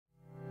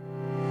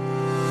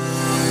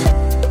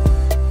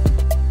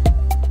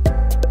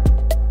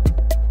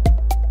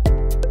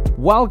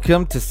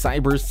Welcome to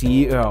Cyber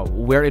CEO,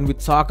 wherein we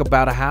talk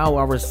about how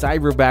our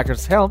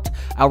cyberbackers helped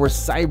our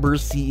cyber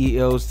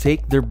CEOs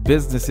take their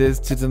businesses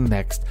to the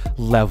next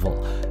level.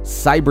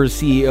 Cyber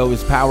CEO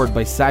is powered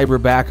by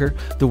Cyberbacker,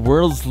 the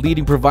world's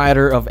leading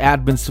provider of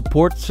admin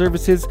support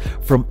services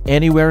from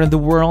anywhere in the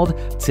world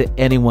to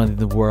anyone in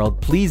the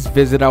world. Please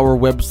visit our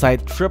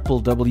website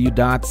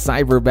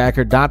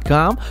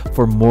www.cyberbacker.com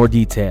for more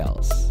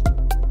details.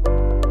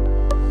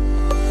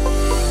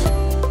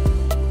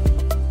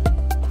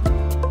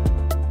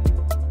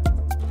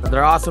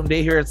 Another awesome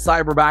day here at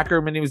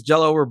Cyberbacker. My name is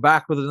Jello. We're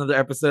back with another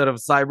episode of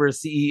Cyber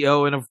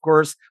CEO. And of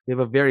course, we have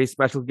a very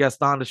special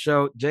guest on the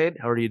show. Jade,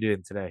 how are you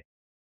doing today?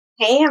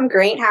 Hey, I'm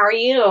great. How are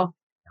you?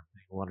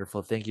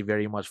 Wonderful. Thank you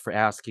very much for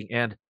asking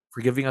and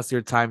for giving us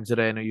your time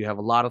today. I know you have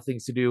a lot of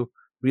things to do.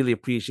 Really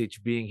appreciate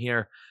you being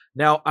here.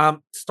 Now,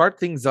 start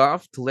things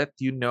off to let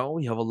you know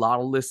you have a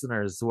lot of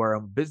listeners who are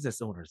business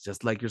owners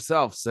just like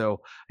yourself. So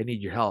I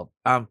need your help.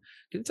 Can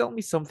you tell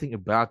me something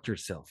about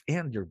yourself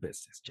and your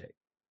business, Jade?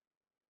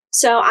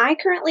 So I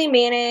currently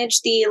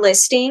manage the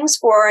listings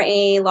for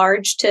a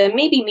large to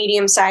maybe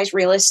medium-sized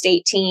real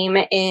estate team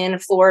in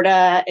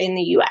Florida in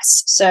the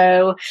US.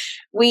 So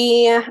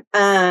we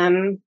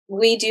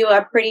do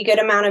a pretty good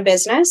amount of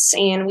business,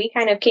 and we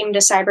kind of came to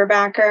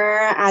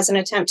Cyberbacker as an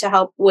attempt to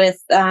help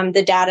with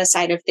the data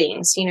side of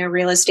things. You know,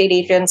 real estate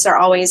agents are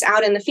always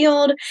out in the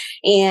field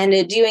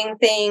and doing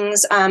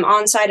things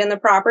on site in the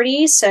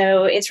property.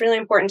 So it's really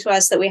important to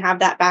us that we have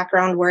that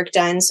background work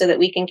done so that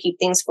we can keep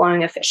things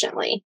flowing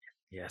efficiently.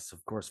 Yes,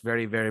 of course.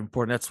 Very, very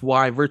important. That's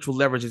why virtual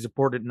leverage is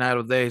important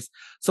nowadays.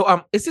 So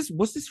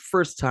was this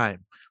first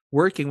time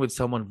working with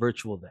someone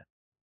virtual then?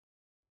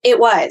 It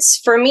was.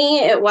 For me,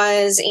 it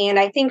was. And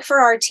I think for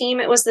our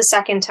team, it was the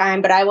second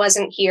time, but I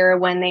wasn't here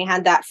when they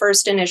had that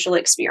first initial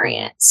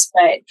experience.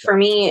 But for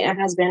me, it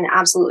has been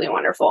absolutely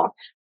wonderful.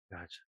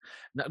 Gotcha.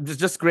 Now, it's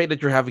just great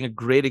that you're having a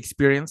great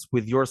experience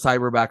with your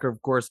cyberbacker, of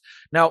course.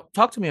 Now,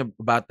 talk to me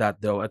about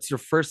that, though. It's your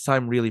first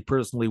time really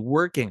personally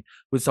working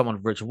with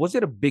someone virtual. Was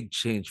it a big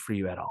change for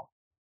you at all?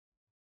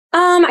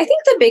 I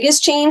think the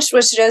biggest change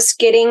was just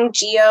getting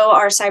Geo,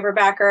 our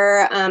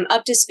cyberbacker,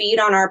 up to speed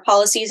on our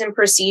policies and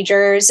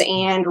procedures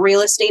and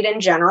real estate in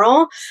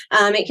general.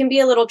 It can be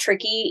a little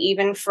tricky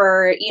even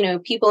for,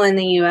 people in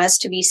the US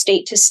to be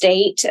state to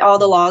state. All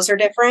the laws are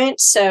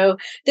different. So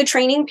the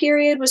training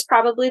period was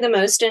probably the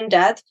most in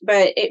depth,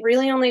 but it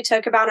really only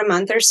took about a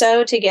month or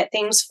so to get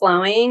things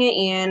flowing,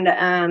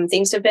 and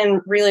things have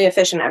been really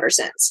efficient ever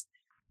since.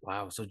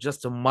 Wow. So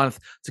just a month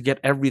to get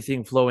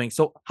everything flowing.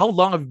 So how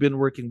long have you been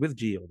working with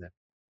Geo then?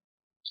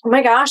 Oh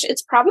my gosh,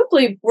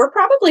 we're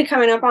probably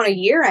coming up on a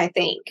year, I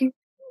think.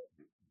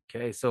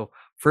 Okay. So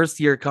first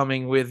year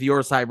coming with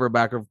your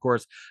cyberbacker, of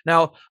course.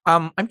 Now,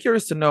 I'm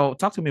curious to know,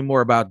 talk to me more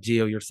about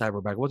Geo, your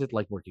cyberbacker. What's it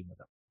like working with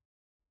them?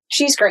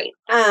 She's great.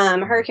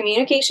 Her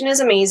communication is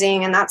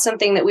amazing, and that's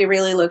something that we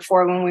really look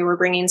for when we were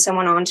bringing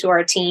someone onto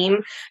our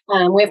team.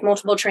 We have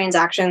multiple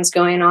transactions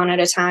going on at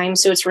a time,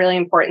 so it's really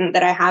important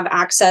that I have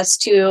access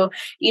to,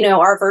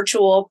 our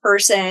virtual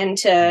person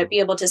to be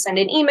able to send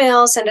an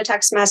email, send a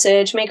text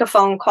message, make a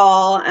phone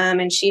call,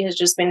 and she has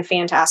just been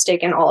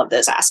fantastic in all of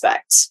those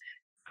aspects.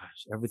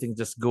 Everything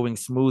just going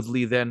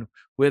smoothly then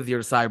with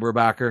your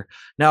cyberbacker.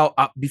 Now,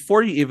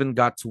 before you even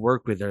got to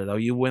work with her, though,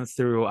 you went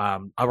through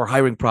our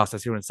hiring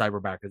process here in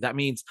Cyberbacker. That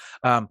means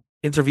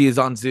interviews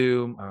on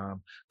Zoom,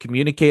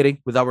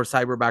 communicating with our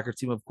cyberbacker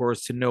team, of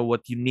course, to know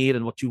what you need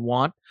and what you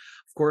want,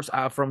 of course,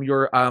 from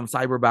your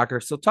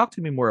cyberbacker. So talk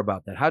to me more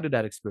about that. How did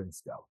that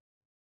experience go?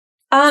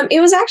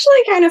 It was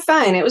actually kind of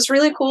fun. It was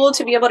really cool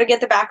to be able to get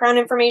the background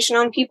information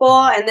on people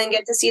and then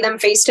get to see them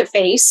face to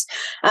face.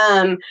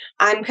 I'm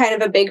kind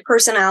of a big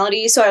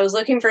personality, so I was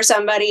looking for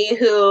somebody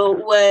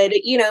who would,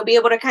 be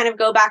able to kind of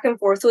go back and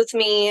forth with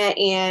me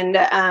and,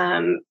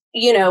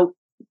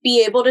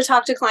 be able to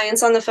talk to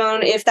clients on the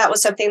phone if that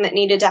was something that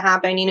needed to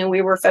happen.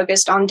 We were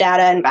focused on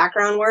data and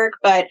background work,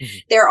 but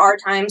there are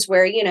times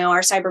where, our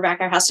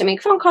cyberbacker has to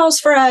make phone calls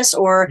for us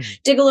or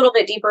dig a little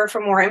bit deeper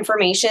for more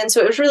information. So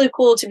it was really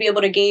cool to be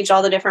able to gauge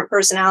all the different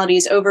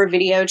personalities over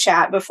video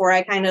chat before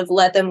I kind of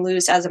let them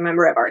loose as a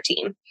member of our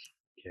team.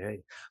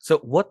 Okay. So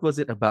what was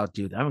it about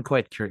Geo? I'm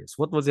quite curious.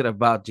 What was it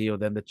about Geo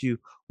then that you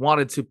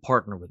wanted to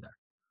partner with her?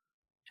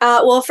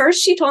 Well,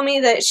 first she told me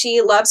that she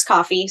loves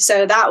coffee,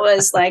 so that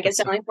was like a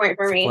selling point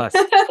for me. That's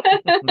a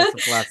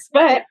plus.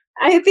 But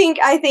I think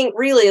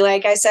really,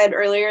 like I said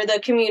earlier,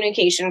 the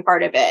communication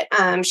part of it.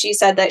 She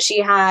said that she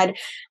had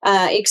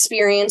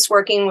experience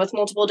working with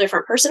multiple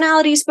different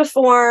personalities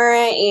before,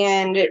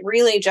 and it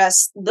really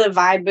just the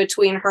vibe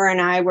between her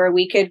and I, where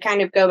we could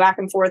kind of go back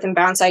and forth and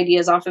bounce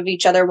ideas off of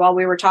each other while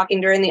we were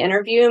talking during the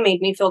interview,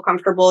 made me feel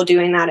comfortable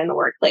doing that in the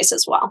workplace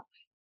as well.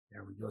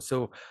 There we go.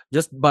 So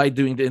just by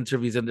doing the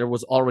interviews, and there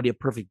was already a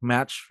perfect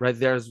match right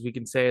there, as we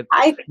can say it.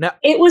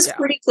 It was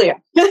pretty clear.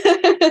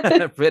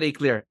 Pretty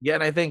clear. Yeah,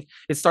 and I think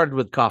it started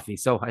with coffee.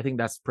 So I think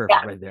that's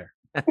perfect right there.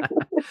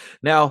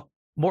 Now,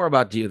 more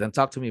about you then.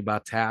 Talk to me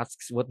about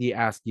tasks. What do you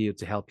ask you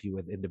to help you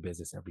with in the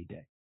business every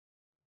day?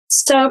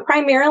 So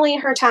primarily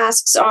her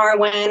tasks are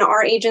when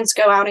our agents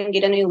go out and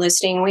get a new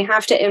listing, we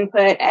have to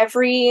input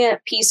every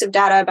piece of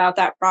data about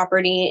that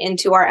property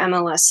into our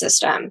MLS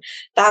system.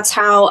 That's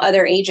how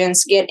other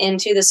agents get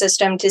into the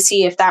system to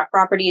see if that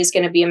property is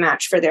going to be a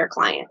match for their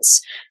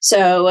clients.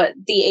 So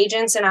the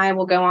agents and I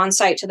will go on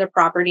site to the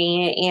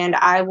property and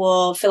I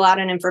will fill out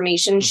an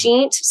information Mhm.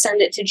 sheet,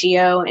 send it to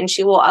Geo, and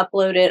she will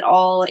upload it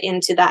all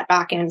into that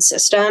backend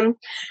system.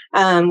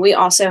 We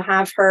also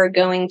have her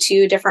going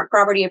to different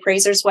property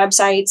appraisers'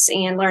 websites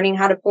and learning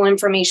how to pull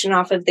information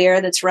off of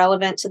there that's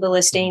relevant to the Mhm.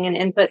 listing and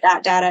input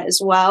that data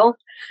as well.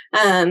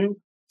 Um,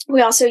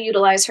 we also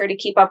utilize her to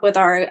keep up with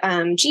our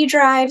G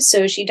Drive.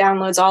 So she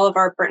downloads all of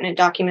our pertinent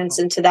documents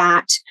Oh, into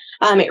that.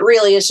 It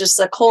really is just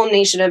the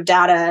culmination of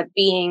data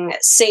being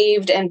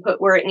saved and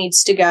put where it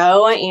needs to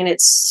go. And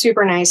it's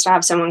super nice to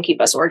have someone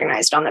keep us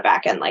organized on the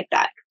back end like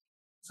that.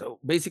 so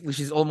basically,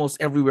 she's almost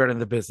everywhere in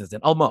the business,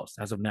 then almost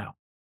as of now.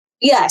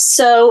 Yes.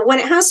 So when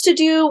it has to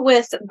do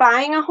with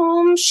buying a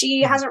home,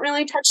 she Mhm. hasn't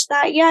really touched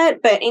that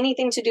yet. But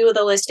anything to do with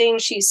the listing,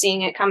 she's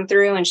seeing it come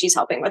through and she's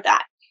helping with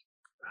that.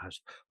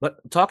 Gosh. But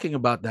talking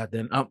about that,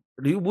 then,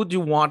 would you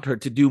want her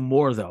to do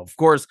more though? Of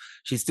course,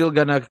 she's still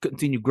gonna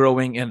continue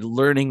growing and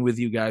learning with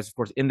you guys, of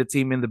course, in the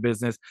team, in the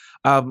business.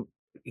 Um,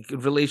 in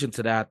relation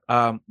to that,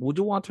 would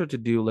you want her to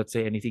do, let's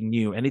say, anything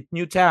new, any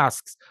new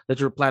tasks that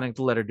you're planning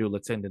to let her do,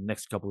 let's say, in the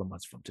next couple of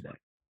months from today?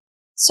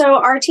 So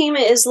our team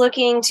is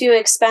looking to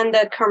expand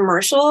the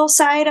commercial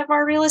side of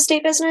our real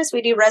estate business.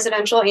 We do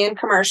residential and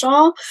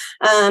commercial.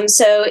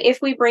 So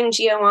if we bring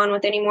Geo on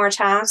with any more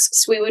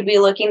tasks, we would be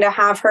looking to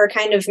have her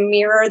kind of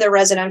mirror the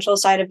residential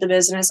side of the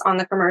business on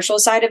the commercial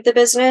side of the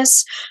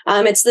business.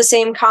 It's the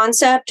same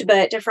concept,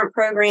 but different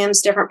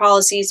programs, different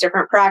policies,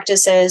 different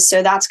practices.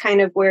 So that's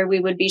kind of where we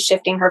would be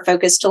shifting her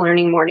focus to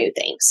learning more new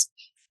things.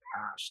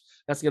 Gosh,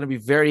 that's going to be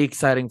very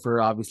exciting for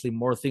her. Obviously,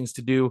 more things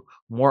to do,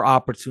 more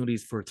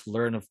opportunities for her to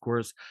learn, of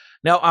course.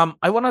 Now,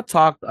 I want to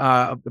talk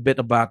a bit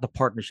about the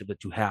partnership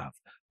that you have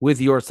with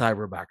your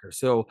cyberbacker.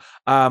 So,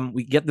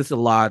 we get this a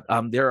lot.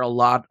 There are a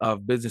lot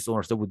of business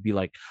owners that would be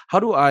like, "How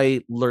do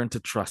I learn to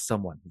trust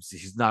someone?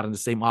 He's not in the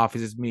same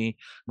office as me.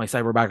 My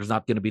cyberbacker is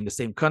not going to be in the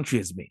same country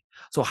as me."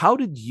 So, how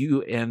did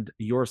you and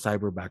your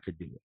cyberbacker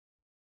do it?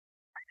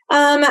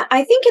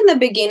 I think in the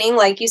beginning,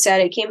 like you said,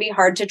 it can be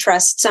hard to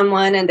trust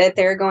someone and that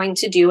they're going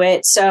to do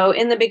it. So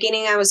in the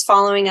beginning, I was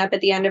following up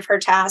at the end of her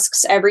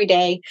tasks every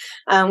day.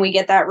 We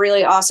get that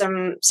really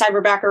awesome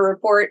Cyberbacker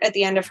report at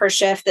the end of her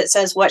shift that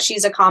says what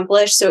she's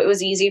accomplished. So it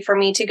was easy for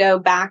me to go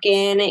back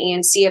in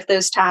and see if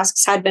those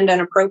tasks had been done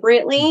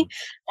appropriately. Mhm.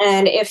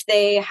 And if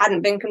they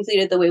hadn't been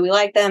completed the way we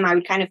like them, I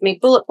would kind of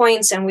make bullet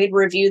points and we'd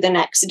review the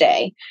next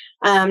day.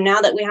 Now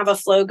that we have a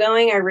flow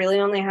going, I really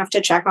only have to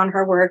check on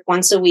her work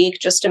once a week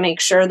just to make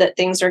sure that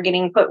things are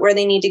getting put where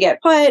they need to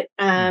get put,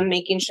 Mhm.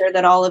 making sure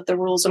that all of the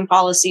rules and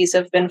policies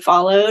have been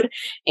followed.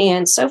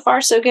 And so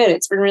far, so good.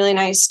 It's been really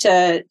nice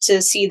to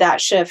see that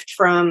shift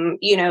from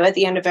at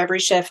the end of every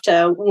shift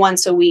to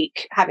once a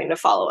week having to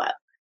follow up.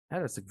 Yeah,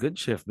 that's a good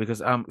shift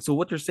because so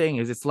what you're saying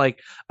is it's like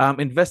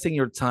investing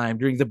your time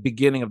during the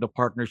beginning of the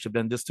partnership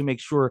and just to make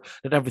sure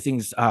that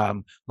everything's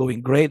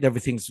going great,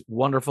 everything's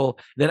wonderful.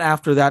 Then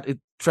after that it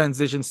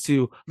transitions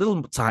to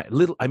little time,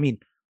 little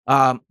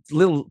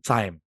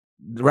time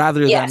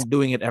rather Yes. than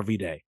doing it every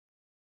day.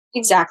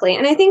 Exactly.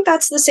 And I think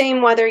that's the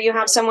same whether you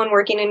have someone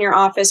working in your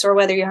office or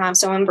whether you have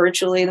someone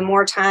virtually. The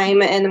more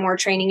time and the more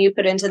training you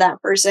put into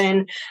that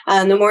person,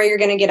 the more you're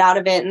going to get out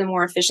of it and the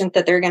more efficient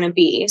that they're going to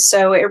be.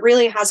 So it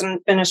really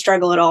hasn't been a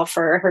struggle at all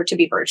for her to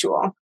be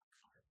virtual.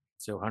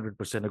 So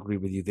 100% agree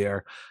with you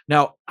there.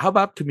 Now, how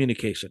about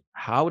communication?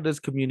 How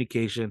does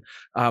communication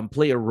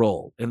play a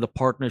role in the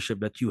partnership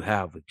that you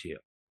have with you?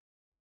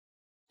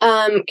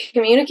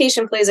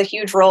 Communication plays a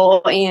huge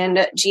role,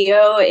 and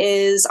Geo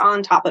is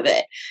on top of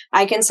it.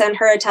 I can send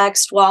her a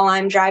text while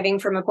I'm driving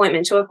from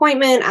appointment to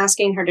appointment,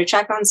 asking her to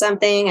check on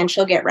something, and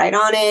she'll get right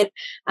on it.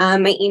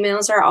 My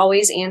emails are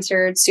always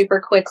answered super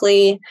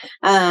quickly.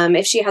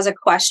 If she has a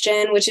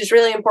question, which is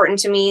really important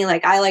to me,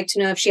 like I like to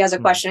know if she has a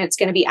Mhm. question, it's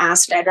going to be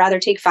asked. I'd rather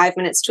take 5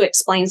 minutes to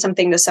explain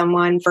something to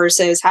someone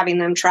versus having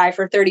them try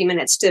for 30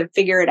 minutes to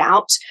figure it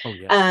out. Oh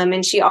yeah.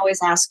 And she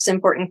always asks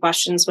important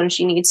questions when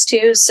she needs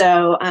to.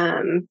 So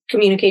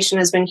communication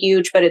has been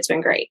huge, but it's been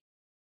great.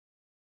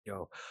 You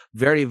know,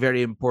 very,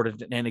 very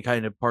important in any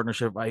kind of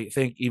partnership. I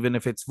think even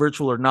if it's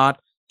virtual or not,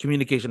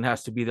 communication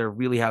has to be there,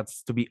 really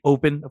has to be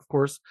open, of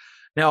course.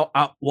 Now,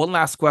 one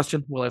last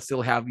question while I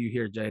still have you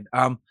here, Jade.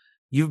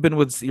 You've been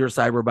with your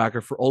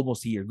cyberbacker for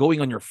almost a year, going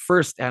on your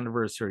first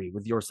anniversary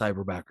with your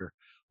cyberbacker.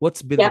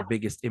 What's been the Yeah.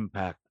 biggest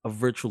impact of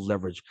virtual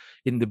leverage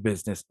in the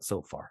business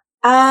so far?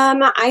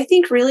 I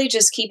think really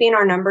just keeping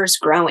our numbers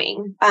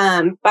growing.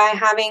 By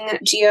having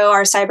Geo,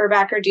 our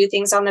cyberbacker, do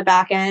things on the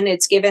back end,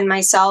 it's given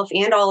myself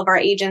and all of our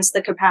agents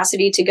the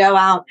capacity to go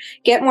out,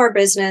 get more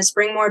business,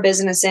 bring more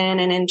business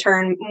in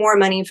turn, more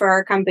money for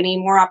our company,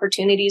 more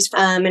opportunities.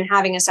 And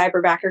having a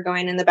cyberbacker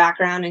going in the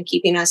background and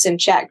keeping us in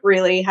check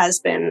really has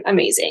been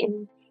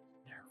amazing.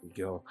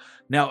 go.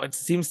 Now it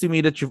seems to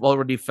me that you've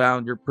already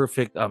found your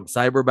perfect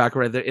cyberbacker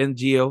right there in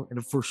Geo,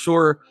 and for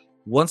sure,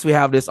 once we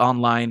have this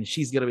online,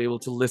 she's gonna be able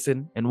to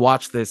listen and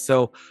watch this.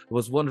 So I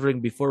was wondering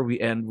before we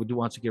end, would you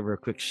want to give her a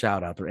quick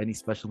shout out or any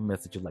special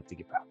message you'd like to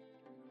give out?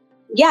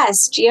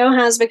 Yes, Geo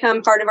has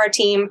become part of our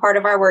team, part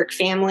of our work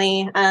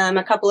family.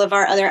 A couple of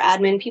our other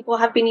admin people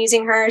have been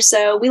using her.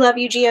 So we love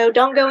you, Geo.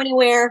 Don't go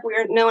anywhere.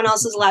 No one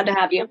else is allowed to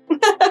have you.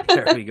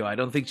 There we go. I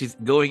don't think she's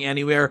going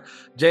anywhere.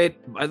 Jade,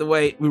 by the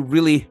way, we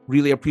really,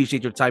 really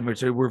appreciate your time here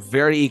today. We're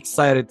very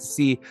excited to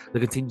see the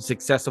continued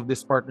success of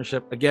this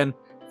partnership. Again,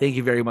 thank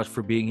you very much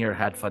for being here.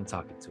 Had fun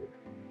talking to you.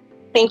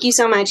 Thank you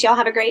so much. Y'all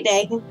have a great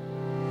day.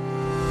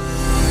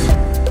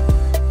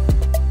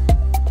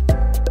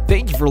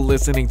 Thank you for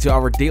listening to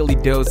our daily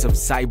dose of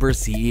Cyber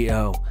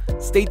CEO.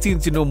 Stay tuned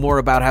to know more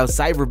about how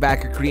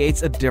Cyberbacker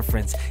creates a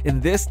difference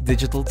in this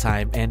digital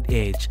time and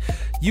age.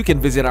 You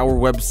can visit our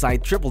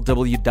website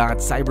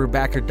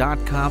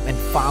www.cyberbacker.com and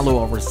follow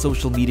our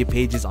social media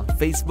pages on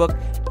Facebook,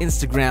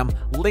 Instagram,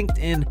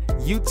 LinkedIn,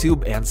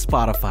 YouTube, and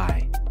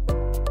Spotify.